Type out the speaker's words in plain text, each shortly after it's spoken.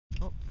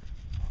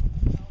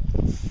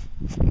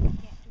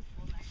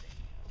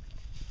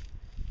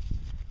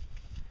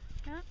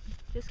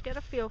just get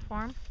a feel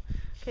for him.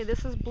 Okay,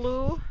 this is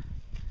Blue.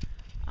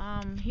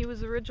 He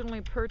was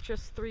originally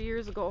purchased 3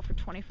 years ago for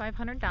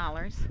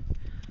 $2,500,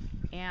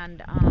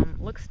 and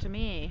looks to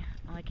me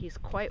like he's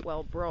quite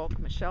well broke.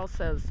 Michelle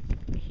says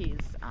he's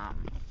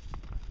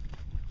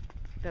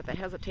that the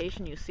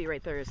hesitation you see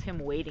right there is him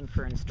waiting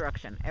for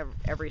instruction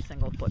every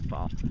single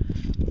footfall.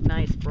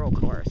 Nice broke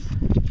horse.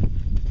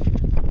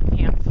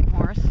 Handsome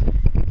horse.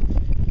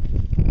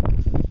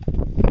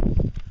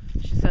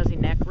 She says he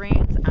neck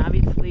reins.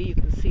 Obviously you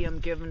can see him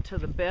given to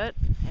the bit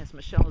as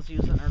Michelle's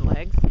using her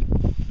legs.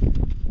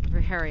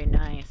 Very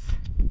nice.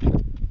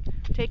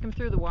 Take him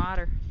through the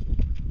water.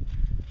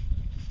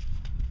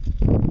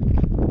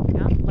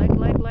 Yeah,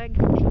 leg.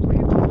 Where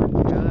you going?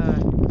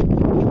 Good.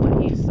 Well,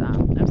 he's,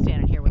 I'm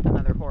standing here with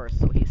another horse,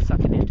 so he's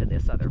sucking into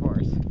this other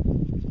horse.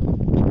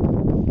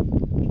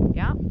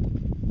 Yeah,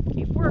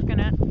 keep working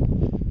it.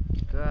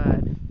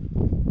 Good.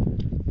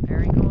 There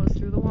he goes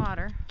through the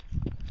water.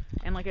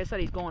 And like I said,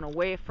 he's going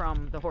away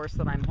from the horse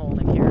that I'm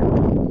holding here.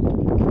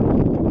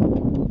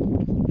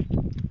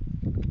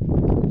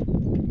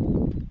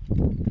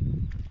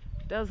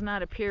 Does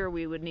not appear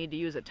we would need to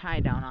use a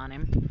tie down on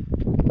him.